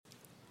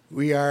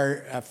We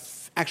are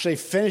actually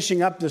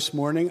finishing up this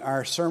morning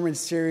our sermon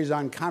series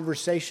on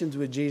conversations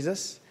with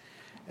Jesus.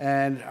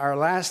 And our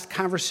last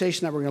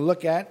conversation that we're going to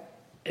look at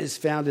is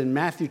found in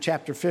Matthew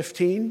chapter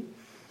 15,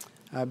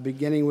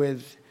 beginning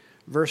with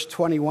verse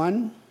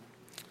 21.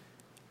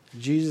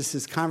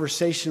 Jesus'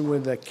 conversation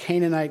with a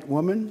Canaanite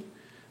woman.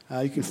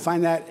 You can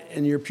find that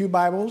in your pew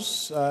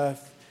Bibles.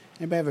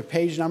 Anybody have a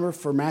page number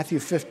for Matthew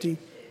 15?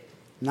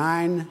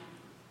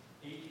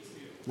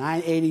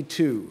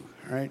 982.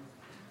 All right.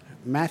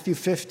 Matthew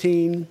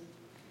 15,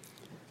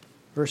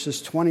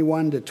 verses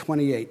 21 to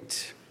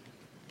 28.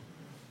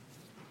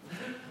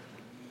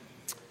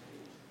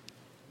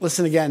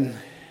 Listen again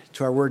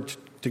to our word,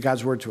 to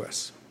God's word to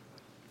us.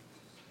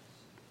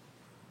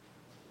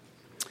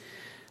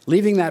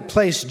 Leaving that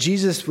place,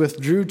 Jesus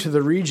withdrew to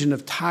the region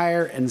of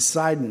Tyre and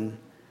Sidon.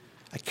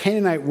 A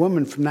Canaanite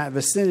woman from that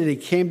vicinity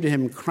came to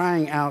him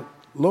crying out,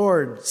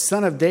 "Lord,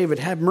 Son of David,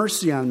 have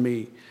mercy on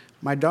me.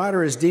 My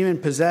daughter is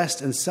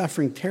demon-possessed and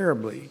suffering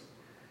terribly."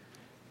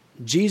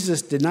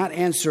 Jesus did not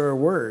answer a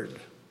word.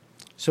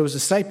 So his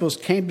disciples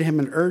came to him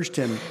and urged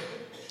him,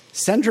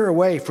 "Send her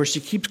away, for she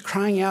keeps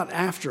crying out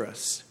after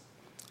us."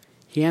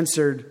 He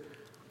answered,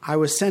 "I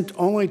was sent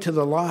only to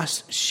the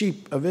lost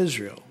sheep of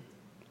Israel."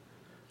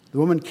 The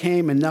woman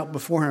came and knelt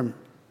before him.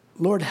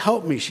 "Lord,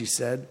 help me," she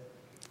said.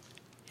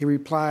 He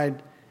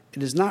replied,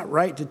 "It is not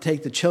right to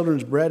take the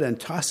children's bread and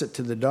toss it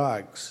to the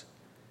dogs."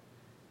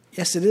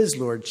 "Yes, it is,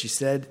 Lord," she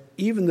said.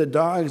 "Even the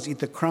dogs eat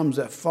the crumbs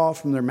that fall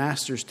from their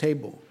master's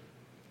table."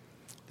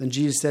 Then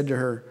Jesus said to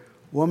her,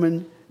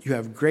 "Woman, you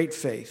have great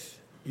faith.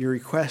 Your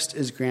request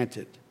is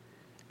granted."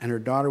 And her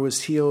daughter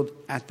was healed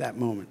at that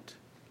moment.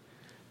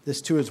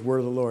 This too is the word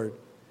of the Lord.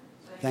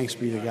 Thanks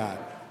be to God.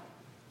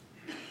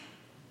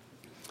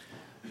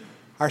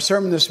 Our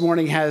sermon this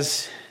morning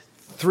has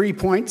 3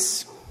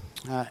 points.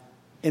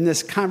 In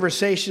this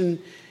conversation,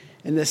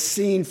 in this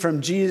scene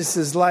from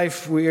Jesus'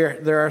 life,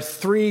 there are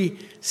 3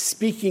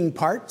 speaking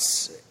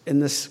parts in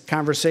this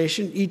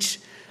conversation. Each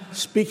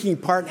speaking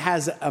part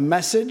has a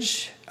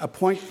message, a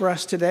point for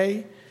us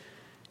today.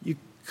 You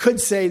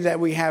could say that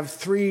we have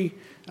 3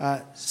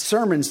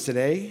 sermons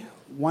today,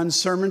 1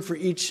 sermon for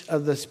each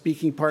of the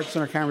speaking parts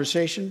in our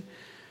conversation.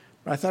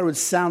 But I thought it would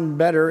sound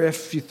better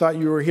if you thought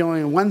you were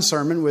hearing 1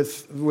 sermon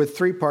with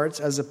 3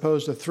 parts as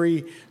opposed to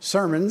 3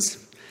 sermons.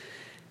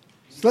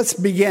 So let's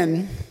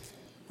begin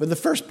with the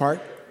first part,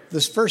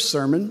 this first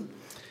sermon.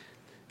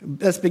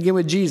 Let's begin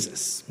with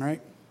Jesus, right?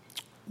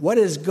 What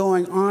is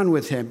going on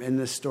with him in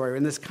this story,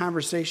 in this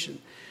conversation?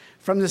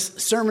 From this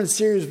sermon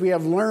series, we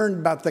have learned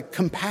about the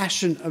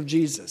compassion of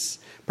Jesus,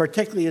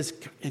 particularly his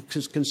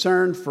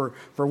concern for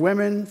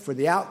women, for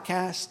the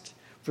outcast,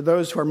 for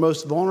those who are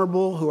most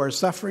vulnerable, who are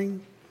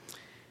suffering.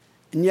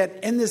 And yet,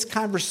 in this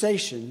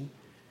conversation,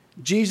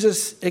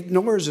 Jesus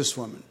ignores this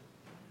woman.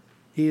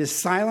 He is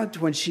silent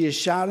when she is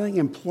shouting,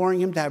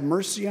 imploring him to have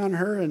mercy on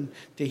her and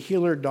to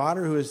heal her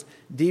daughter who is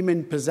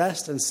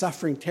demon-possessed and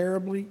suffering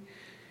terribly.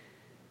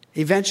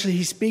 Eventually,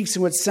 he speaks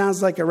in what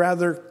sounds like a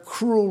rather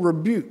cruel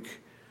rebuke,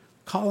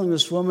 calling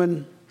this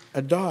woman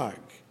a dog.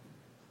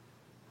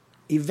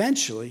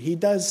 Eventually, he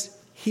does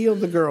heal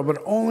the girl,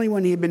 but only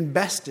when he had been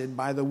bested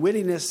by the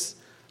wittiness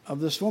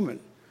of this woman.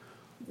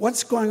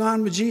 What's going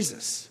on with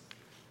Jesus?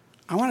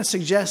 I want to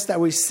suggest that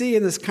we see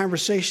in this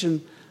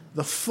conversation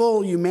the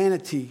full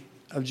humanity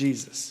of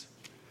Jesus.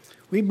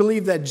 We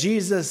believe that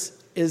Jesus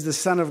is the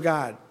Son of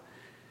God.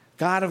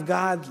 God of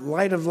God,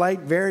 light of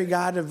light, very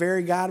God of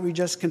very God, we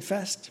just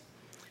confessed.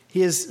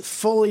 He is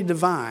fully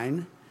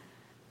divine,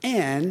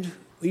 and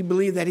we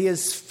believe that he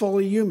is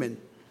fully human.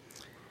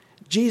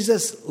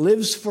 Jesus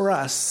lives for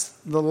us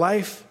the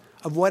life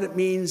of what it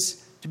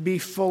means to be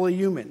fully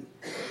human.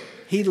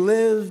 He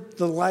lived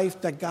the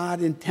life that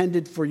God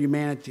intended for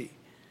humanity.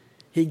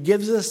 He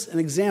gives us an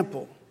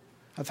example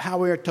of how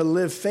we are to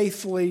live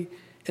faithfully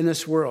in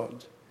this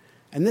world.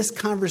 And this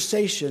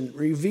conversation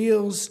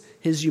reveals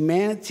his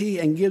humanity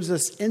and gives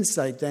us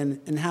insight then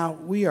in how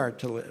we are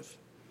to live.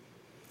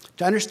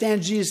 To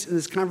understand Jesus in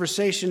this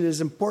conversation, it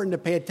is important to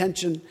pay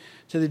attention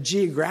to the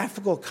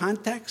geographical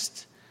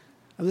context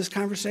of this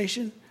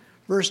conversation.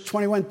 Verse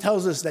 21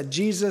 tells us that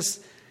Jesus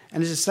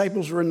and his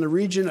disciples were in the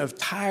region of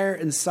Tyre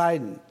and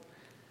Sidon.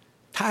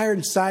 Tyre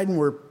and Sidon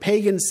were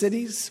pagan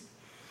cities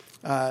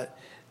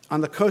on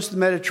the coast of the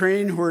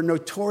Mediterranean who were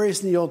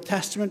notorious in the Old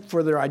Testament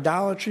for their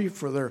idolatry,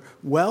 for their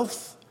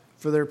wealth,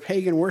 for their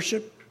pagan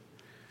worship.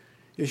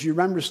 If you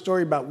remember the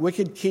story about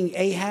wicked King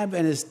Ahab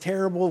and his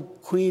terrible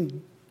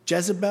queen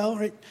Jezebel,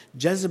 right?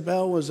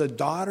 Jezebel was a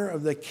daughter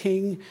of the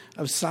king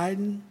of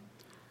Sidon.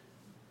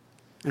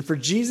 And for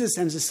Jesus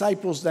and his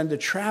disciples then to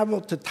travel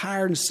to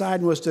Tyre and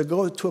Sidon was to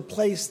go to a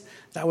place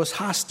that was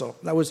hostile,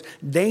 that was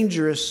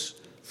dangerous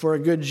for a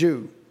good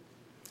Jew.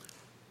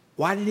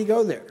 Why did he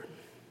go there?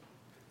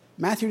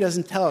 Matthew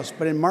doesn't tell us,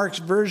 but in Mark's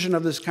version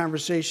of this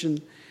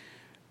conversation,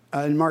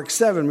 in Mark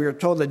 7, we are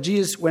told that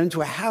Jesus went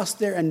into a house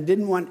there and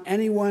didn't want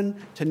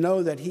anyone to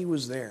know that he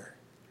was there.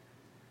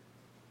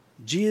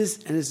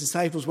 Jesus and his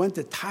disciples went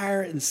to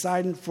Tyre and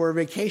Sidon for a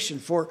vacation,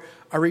 for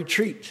a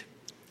retreat.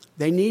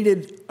 They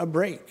needed a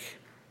break.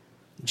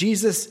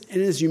 Jesus, in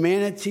his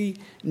humanity,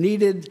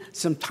 needed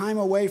some time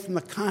away from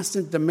the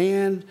constant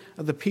demand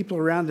of the people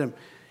around him.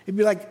 It'd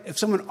be like if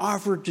someone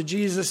offered to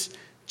Jesus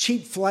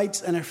cheap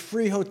flights and a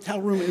free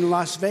hotel room in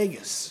Las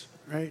Vegas,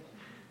 right?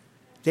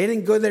 They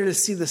didn't go there to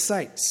see the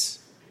sights,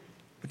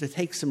 but to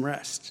take some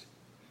rest.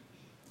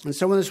 And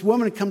so when this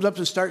woman comes up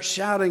and starts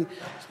shouting,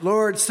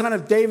 "Lord, Son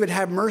of David,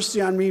 have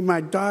mercy on me.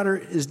 My daughter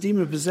is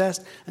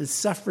demon-possessed and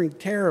suffering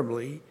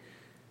terribly,"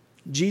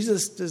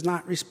 Jesus does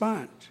not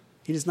respond.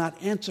 He does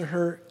not answer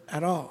her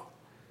at all.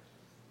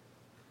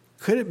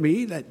 Could it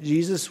be that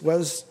Jesus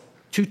was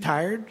too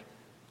tired?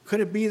 Could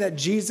it be that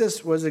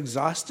Jesus was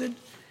exhausted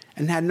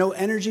and had no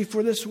energy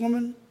for this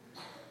woman?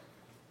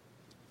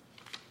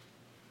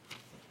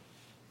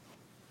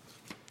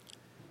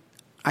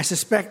 I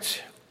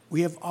suspect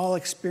we have all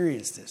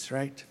experienced this,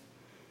 right?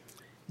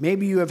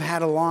 Maybe you have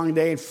had a long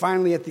day, and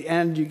finally at the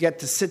end you get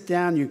to sit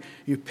down,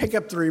 you pick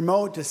up the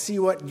remote to see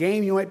what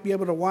game you might be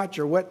able to watch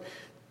or what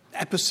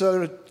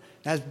episode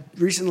has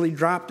recently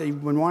dropped that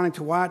you've been wanting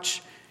to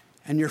watch,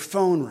 and your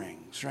phone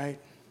rings, right?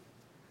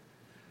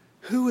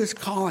 Who is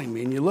calling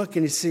me? And you look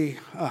and you see,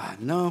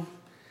 no,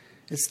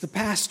 it's the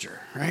pastor,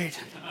 right?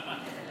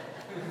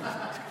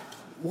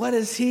 What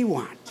does he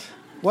want?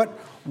 What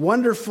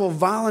wonderful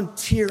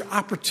volunteer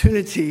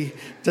opportunity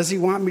does he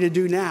want me to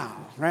do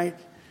now, right?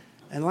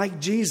 And like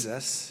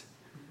Jesus,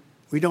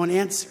 we don't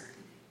answer.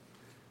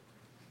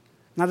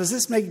 Now, does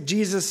this make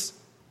Jesus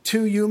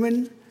too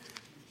human?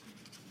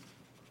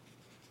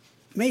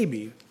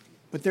 Maybe,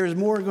 but there's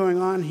more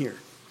going on here.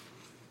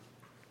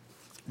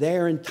 They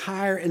are in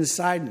Tyre and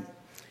Sidon,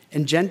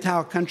 in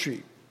Gentile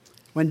country.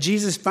 When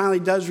Jesus finally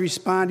does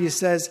respond, he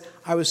says,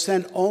 "I was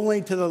sent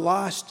only to the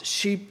lost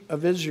sheep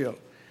of Israel."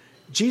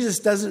 Jesus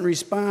doesn't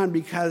respond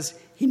because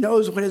he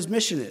knows what his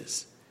mission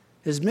is.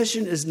 His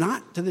mission is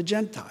not to the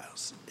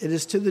Gentiles. It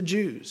is to the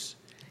Jews.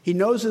 He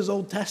knows his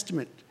Old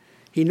Testament.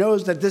 He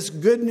knows that this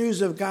good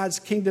news of God's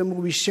kingdom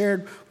will be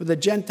shared with the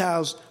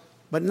Gentiles,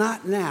 but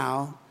not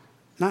now,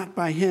 not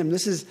by him.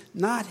 This is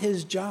not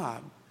his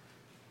job.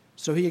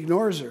 So he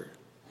ignores her.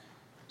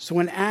 So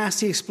when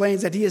asked, he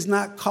explains that he is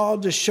not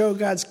called to show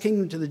God's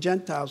kingdom to the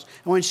Gentiles.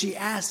 And when she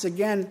asks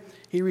again,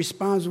 he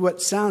responds with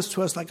what sounds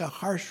to us like a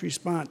harsh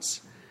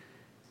response.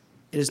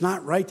 It is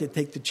not right to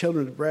take the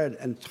children's bread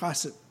and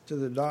toss it to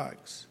the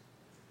dogs.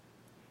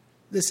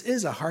 This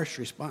is a harsh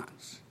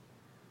response.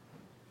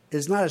 It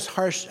is not as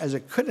harsh as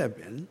it could have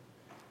been.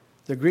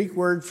 The Greek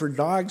word for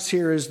dogs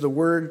here is the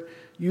word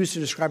used to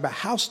describe a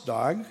house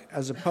dog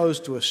as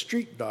opposed to a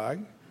street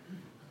dog.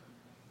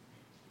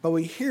 But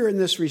we hear in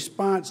this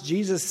response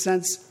Jesus'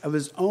 sense of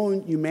his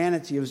own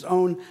humanity, of his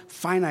own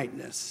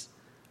finiteness.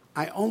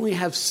 I only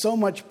have so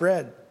much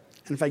bread,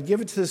 and if I give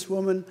it to this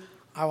woman,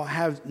 I will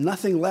have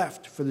nothing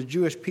left for the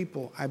Jewish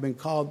people I've been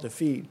called to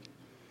feed.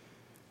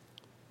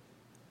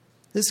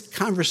 This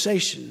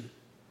conversation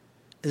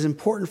is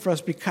important for us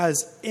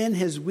because in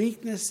his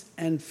weakness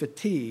and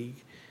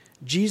fatigue,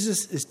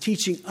 Jesus is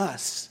teaching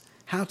us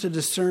how to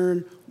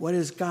discern what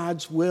is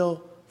God's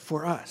will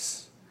for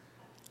us.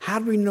 How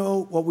do we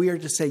know what we are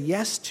to say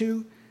yes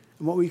to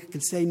and what we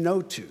can say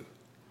no to?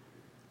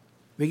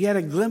 We get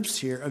a glimpse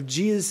here of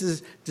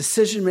Jesus'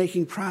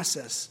 decision-making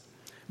process.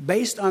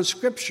 Based on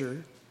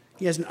Scripture,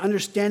 he has an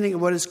understanding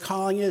of what his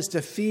calling is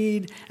to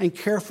feed and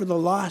care for the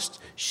lost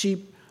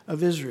sheep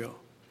of Israel.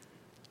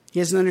 He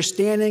has an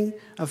understanding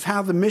of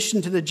how the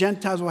mission to the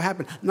Gentiles will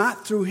happen,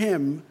 not through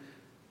him,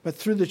 but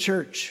through the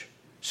church.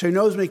 So he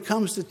knows when he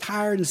comes to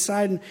Tyre and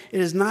Sidon,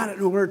 it is not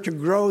in order to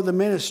grow the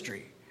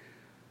ministry.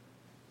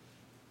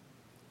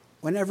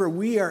 Whenever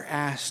we are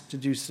asked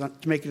to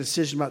make a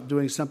decision about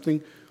doing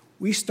something,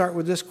 we start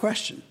with this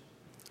question.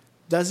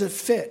 Does it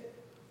fit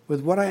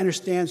with what I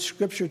understand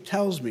Scripture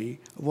tells me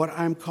of what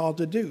I'm called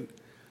to do?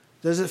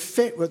 Does it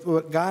fit with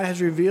what God has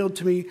revealed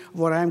to me of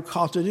what I'm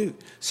called to do?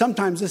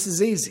 Sometimes this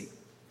is easy.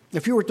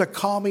 If you were to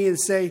call me and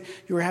say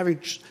you were having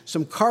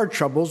some car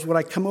troubles, would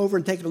I come over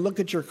and take a look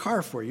at your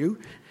car for you?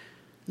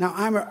 Now,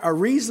 I'm a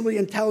reasonably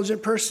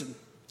intelligent person.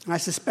 And I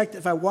suspect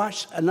if I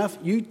watched enough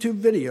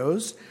YouTube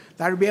videos,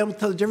 that I would be able to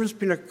tell the difference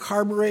between a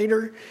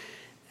carburetor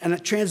and a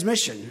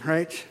transmission,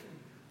 right?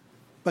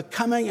 But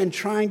coming and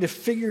trying to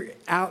figure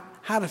out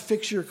how to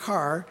fix your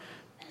car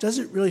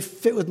doesn't really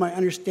fit with my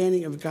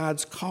understanding of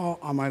God's call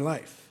on my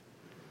life.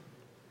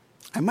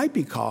 I might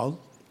be called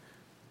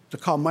to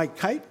call Mike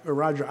Kite or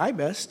Roger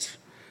Ibest,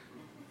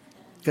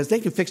 because they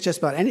can fix just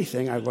about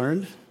anything, I've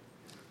learned.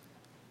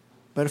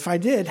 But if I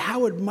did, how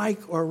would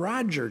Mike or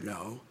Roger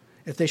know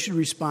if they should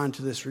respond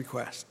to this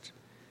request?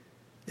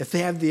 If they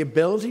have the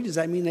ability, does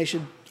that mean they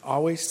should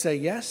always say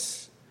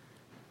yes?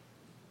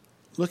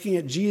 Looking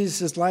at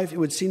Jesus' life, it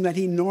would seem that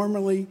he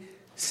normally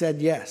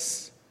said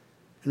yes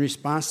in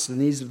response to the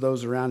needs of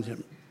those around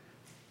him.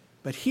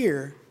 But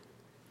here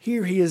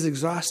he is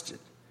exhausted.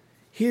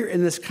 Here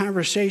in this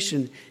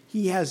conversation,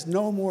 he has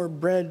no more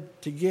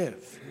bread to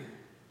give.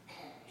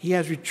 He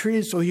has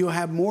retreated so he will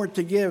have more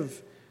to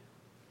give.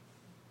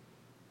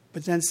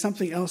 But then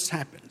something else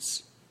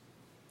happens.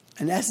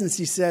 In essence,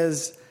 he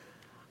says,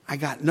 I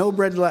got no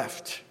bread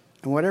left.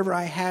 And whatever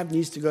I have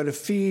needs to go to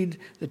feed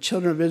the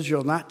children of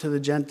Israel, not to the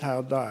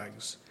Gentile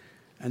dogs.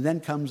 And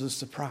then comes the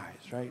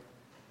surprise, right?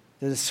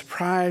 There's a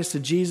surprise to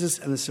Jesus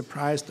and a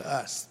surprise to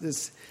us.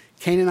 This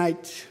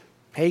Canaanite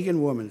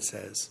pagan woman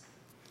says,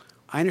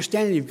 I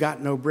understand that you've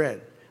got no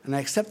bread, and I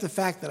accept the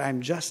fact that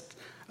I'm just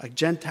a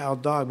Gentile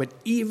dog, but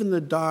even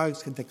the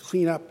dogs get to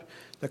clean up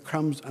the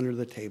crumbs under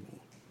the table.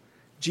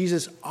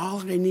 Jesus, all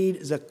I need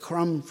is a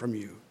crumb from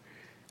you,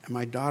 and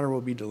my daughter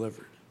will be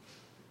delivered.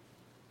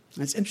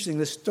 And it's interesting,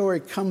 this story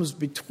comes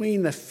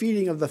between the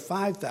feeding of the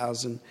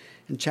 5,000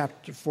 in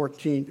chapter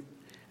 14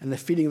 and the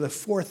feeding of the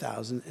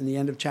 4,000 in the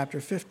end of chapter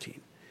 15.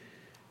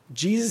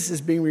 Jesus is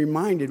being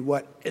reminded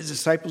what his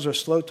disciples are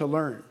slow to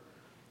learn.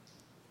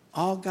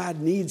 All God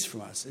needs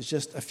from us is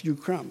just a few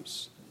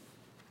crumbs.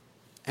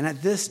 And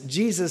at this,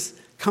 Jesus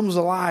comes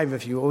alive,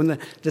 if you will. When the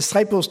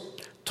disciples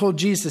told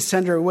Jesus to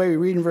send her away, we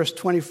read in verse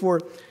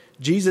 24,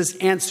 Jesus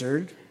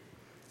answered.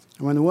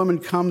 And when the woman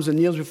comes and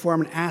kneels before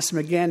him and asks him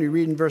again, we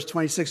read in verse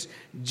 26,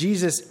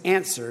 Jesus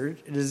answered.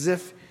 It is as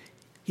if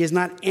he is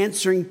not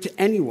answering to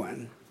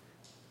anyone.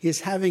 He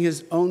is having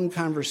his own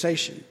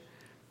conversation.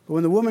 But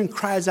when the woman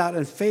cries out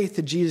in faith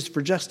to Jesus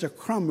for just a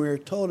crumb, we are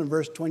told in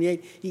verse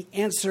 28, he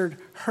answered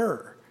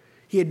her.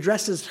 He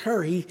addresses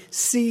her. He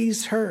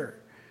sees her.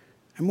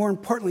 And more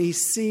importantly, he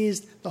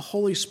sees the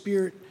Holy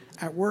Spirit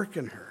at work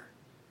in her.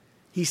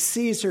 He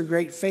sees her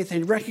great faith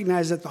and he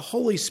recognizes that the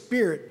Holy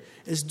Spirit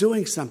is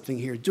doing something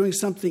here, doing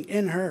something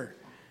in her.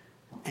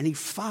 And he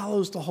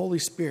follows the Holy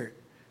Spirit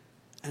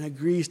and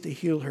agrees to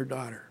heal her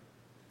daughter.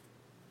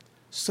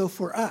 So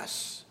for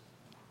us,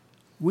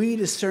 we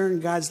discern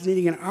God's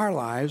leading in our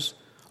lives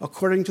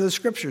according to the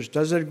Scriptures.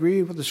 Does it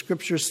agree with what the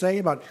Scriptures say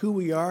about who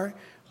we are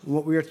and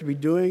what we are to be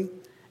doing?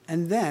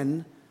 And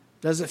then,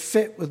 does it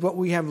fit with what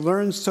we have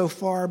learned so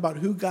far about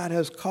who God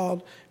has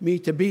called me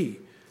to be?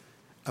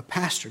 A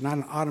pastor, not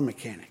an auto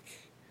mechanic.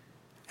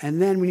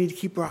 And then we need to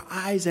keep our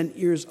eyes and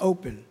ears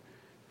open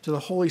to the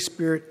Holy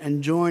Spirit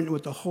and join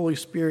what the Holy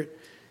Spirit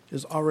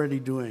is already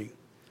doing.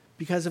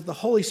 Because if the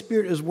Holy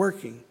Spirit is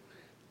working,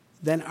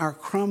 then our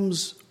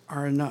crumbs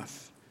are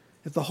enough.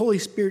 If the Holy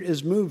Spirit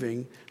is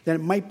moving, then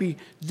it might be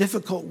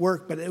difficult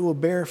work, but it will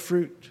bear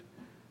fruit.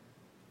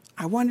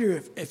 I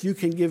wonder if you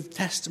can give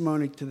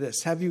testimony to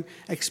this. Have you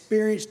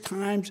experienced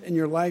times in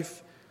your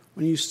life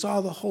when you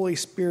saw the Holy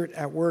Spirit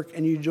at work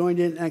and you joined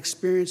in and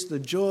experienced the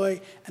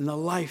joy and the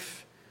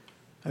life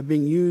of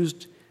being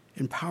used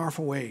in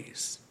powerful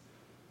ways?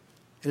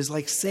 It is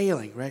like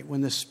sailing, right?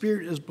 When the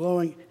Spirit is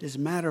blowing, it is a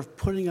matter of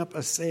putting up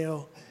a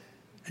sail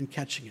and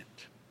catching it.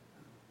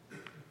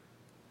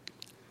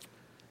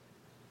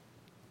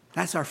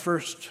 That's our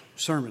first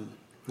sermon.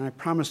 And I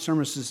promise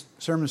sermons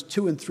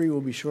 2 and 3 will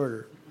be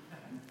shorter.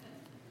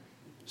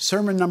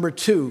 Sermon number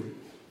 2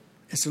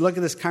 is to look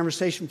at this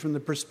conversation from the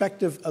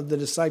perspective of the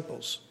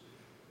disciples.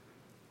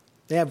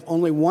 They have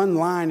only one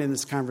line in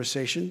this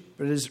conversation,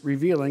 but it is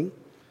revealing.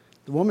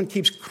 The woman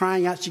keeps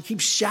crying out. She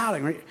keeps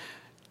shouting, right?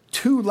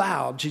 Too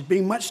loud. She's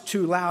being much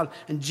too loud,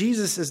 and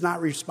Jesus is not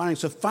responding.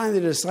 So finally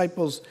the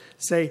disciples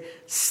say,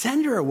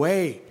 send her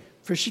away,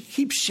 for she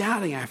keeps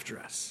shouting after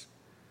us.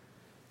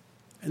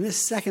 And this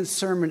second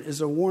sermon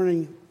is a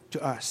warning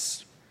to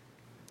us,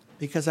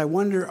 because I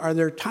wonder, are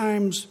there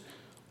times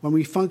when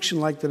we function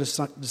like the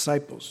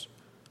disciples?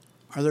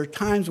 Are there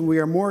times when we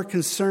are more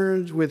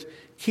concerned with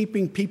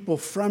keeping people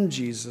from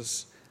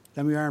Jesus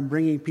than we are in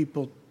bringing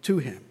people to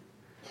him?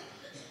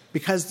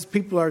 Because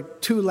people are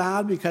too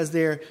loud, because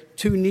they're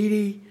too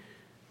needy,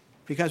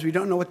 because we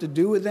don't know what to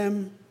do with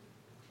them?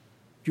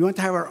 Do you want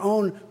to have our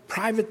own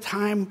private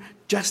time,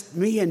 just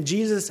me and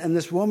Jesus, and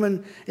this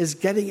woman is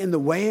getting in the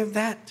way of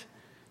that?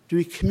 Do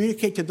we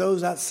communicate to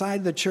those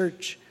outside the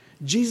church,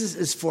 Jesus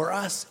is for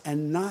us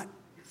and not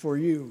for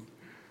you?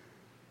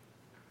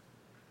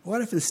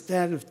 What if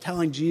instead of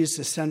telling Jesus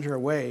to send her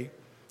away,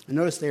 and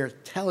notice they are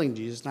telling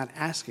Jesus, not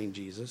asking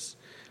Jesus,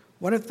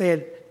 what if they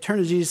had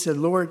turned to Jesus and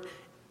said, Lord,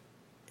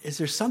 is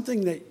there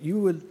something that you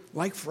would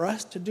like for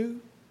us to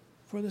do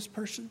for this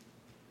person?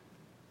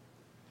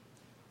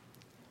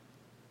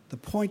 The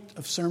point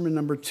of sermon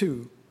number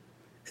 2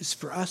 is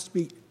for us to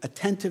be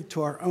attentive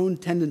to our own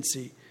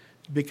tendency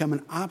to become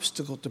an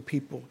obstacle to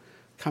people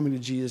coming to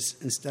Jesus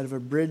instead of a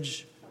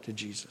bridge to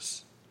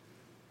Jesus.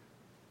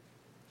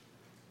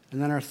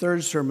 And then our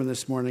third sermon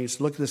this morning is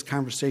to look at this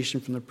conversation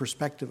from the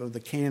perspective of the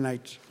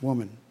Canaanite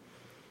woman.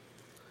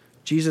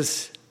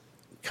 Jesus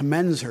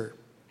commends her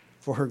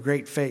for her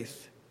great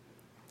faith.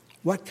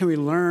 What can we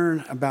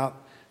learn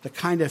about the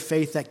kind of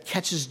faith that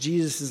catches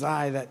Jesus'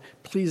 eye, that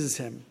pleases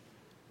him?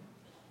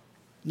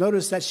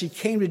 Notice that she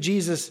came to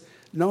Jesus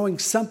knowing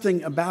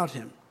something about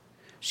him.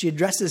 She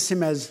addresses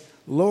him as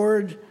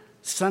Lord,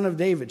 Son of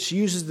David. She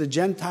uses the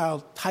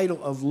Gentile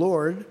title of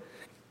Lord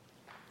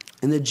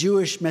and the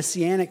Jewish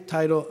messianic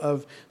title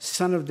of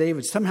Son of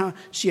David. Somehow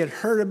she had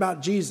heard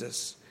about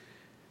Jesus.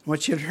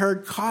 What she had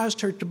heard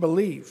caused her to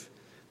believe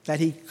that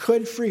he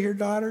could free her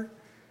daughter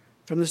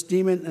from this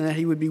demon and that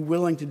he would be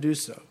willing to do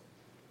so.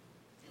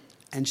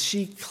 And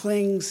she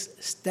clings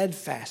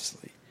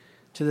steadfastly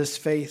to this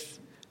faith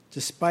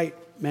despite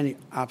many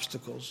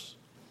obstacles.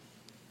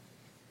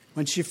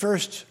 When she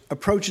first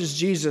approaches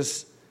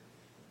Jesus,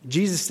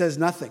 Jesus says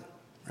nothing,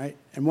 right?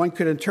 And one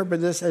could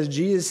interpret this as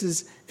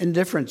Jesus'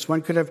 indifference.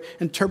 One could have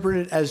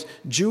interpreted it as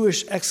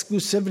Jewish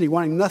exclusivity,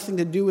 wanting nothing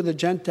to do with the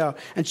Gentile.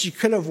 And she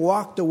could have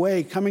walked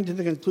away, coming to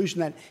the conclusion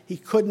that he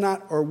could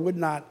not or would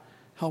not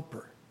help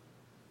her.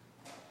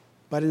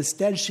 But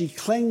instead, she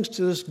clings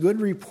to this good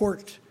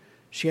report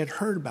she had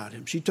heard about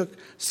him. She took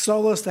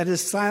solace that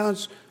his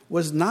silence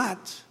was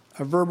not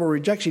a verbal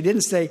rejection. He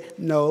didn't say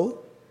no,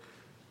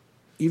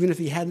 even if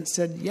he hadn't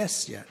said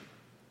yes yet.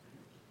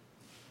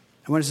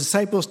 And when his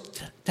disciples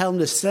tell him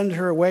to send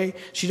her away,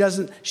 she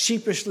doesn't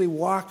sheepishly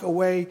walk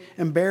away,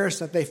 embarrassed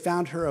that they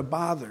found her a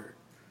bother.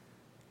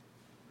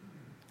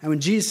 And when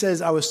Jesus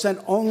says, I was sent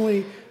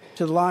only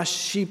to the lost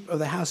sheep of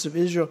the house of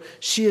Israel,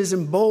 she is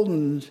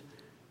emboldened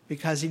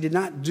because he did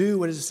not do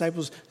what his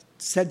disciples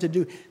said to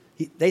do.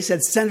 They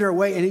said, send her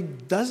away, and he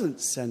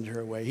doesn't send her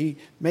away. He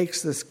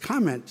makes this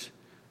comment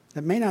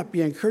that may not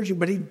be encouraging,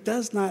 but he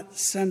does not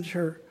send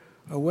her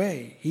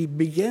away. He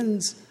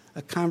begins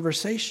a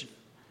conversation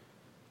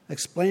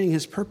explaining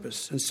his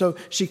purpose. And so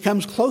she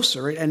comes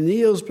closer, right, and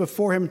kneels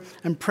before him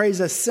and prays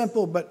a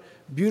simple but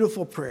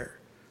beautiful prayer.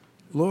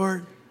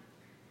 Lord,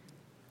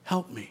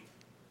 help me.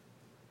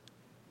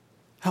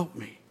 Help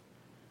me.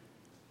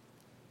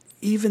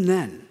 Even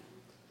then,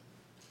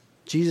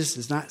 Jesus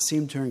does not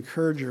seem to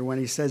encourage her when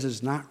he says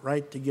it's not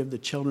right to give the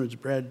children's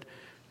bread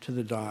to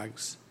the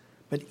dogs.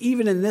 But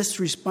even in this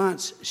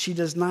response, she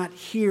does not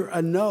hear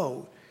a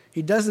no.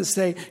 He doesn't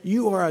say,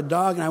 you are a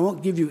dog and I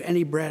won't give you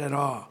any bread at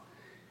all.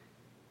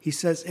 He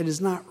says, it is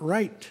not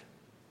right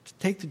to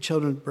take the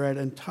children's bread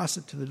and toss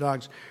it to the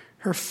dogs.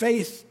 Her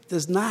faith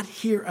does not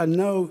hear a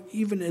no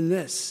even in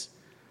this.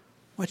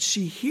 What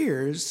she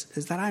hears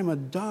is that I'm a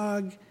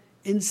dog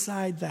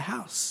inside the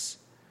house.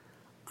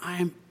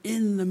 I'm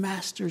in the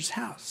master's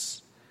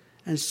house.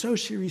 And so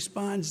she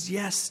responds,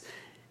 yes,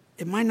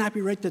 it might not be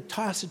right to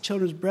toss the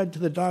children's bread to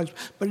the dogs,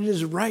 but it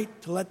is right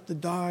to let the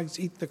dogs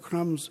eat the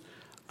crumbs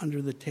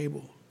under the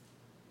table.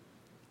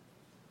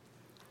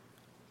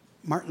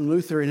 Martin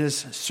Luther, in his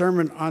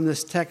sermon on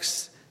this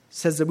text,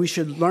 says that we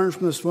should learn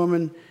from this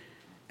woman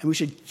and we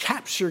should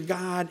capture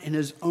God in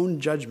his own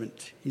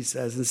judgment, he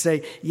says, and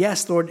say,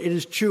 yes, Lord, it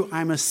is true,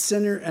 I'm a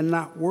sinner and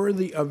not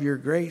worthy of your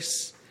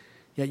grace.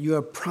 Yet you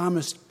have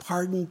promised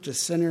pardon to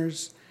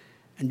sinners,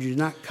 and you did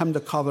not come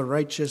to call the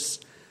righteous,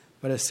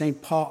 but as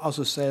St. Paul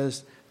also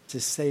says, to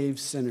save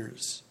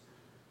sinners.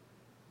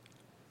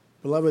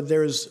 Beloved,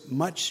 there is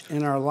much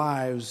in our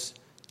lives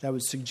that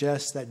would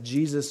suggest that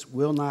Jesus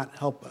will not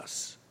help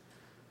us.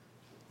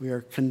 We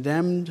are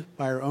condemned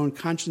by our own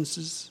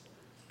consciences.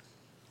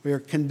 We are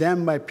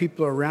condemned by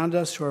people around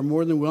us who are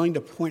more than willing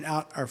to point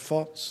out our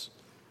faults.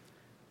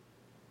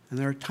 And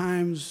there are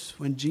times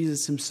when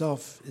Jesus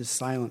himself is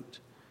silent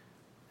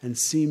and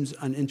seems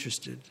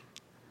uninterested.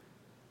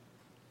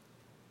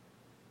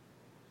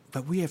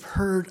 But we have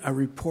heard a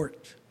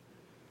report.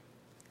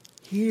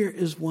 Here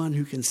is one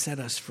who can set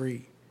us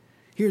free.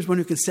 Here's one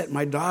who can set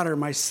my daughter,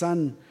 my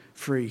son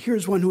free.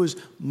 Here's one who is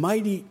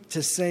mighty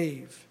to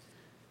save.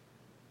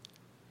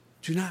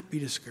 Do not be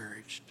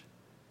discouraged.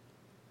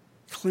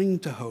 Cling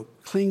to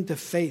hope. Cling to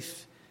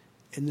faith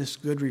in this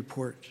good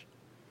report.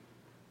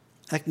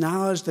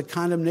 Acknowledge the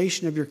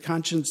condemnation of your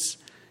conscience.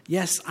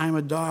 Yes, I'm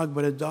a dog,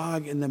 but a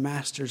dog in the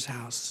master's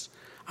house.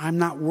 I'm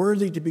not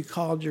worthy to be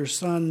called your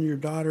son, your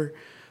daughter,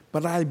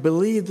 but I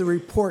believe the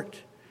report.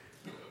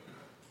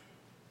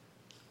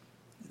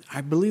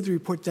 I believe the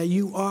report that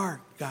you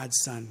are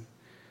God's son.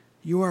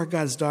 You are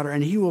God's daughter,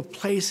 and he will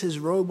place his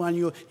robe on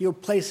you. He'll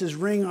place his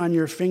ring on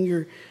your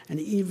finger, and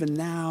even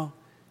now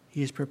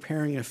he is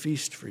preparing a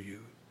feast for you.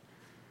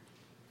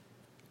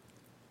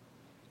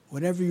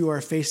 Whatever you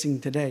are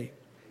facing today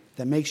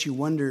that makes you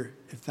wonder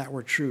if that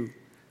were true,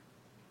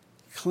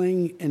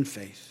 cling in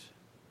faith.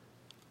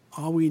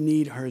 All we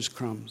need are his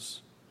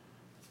crumbs,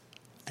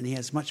 and he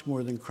has much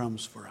more than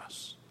crumbs for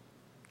us.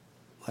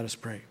 Let us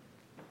pray.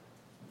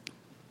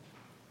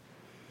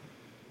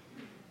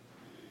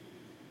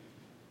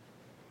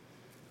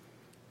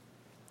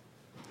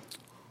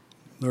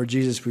 Lord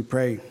Jesus, we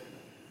pray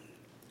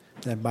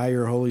that by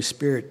your Holy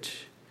Spirit,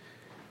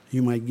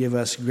 you might give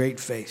us great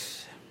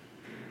faith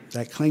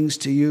that clings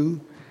to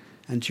you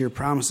and to your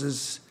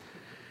promises,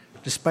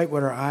 despite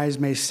what our eyes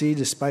may see,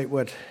 despite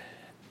what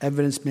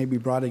evidence may be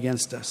brought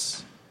against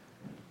us,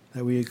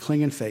 that we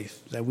cling in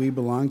faith, that we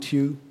belong to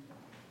you,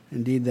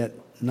 indeed that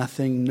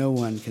nothing, no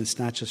one can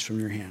snatch us from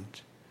your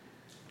hand.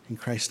 In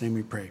Christ's name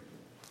we pray.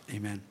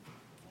 Amen.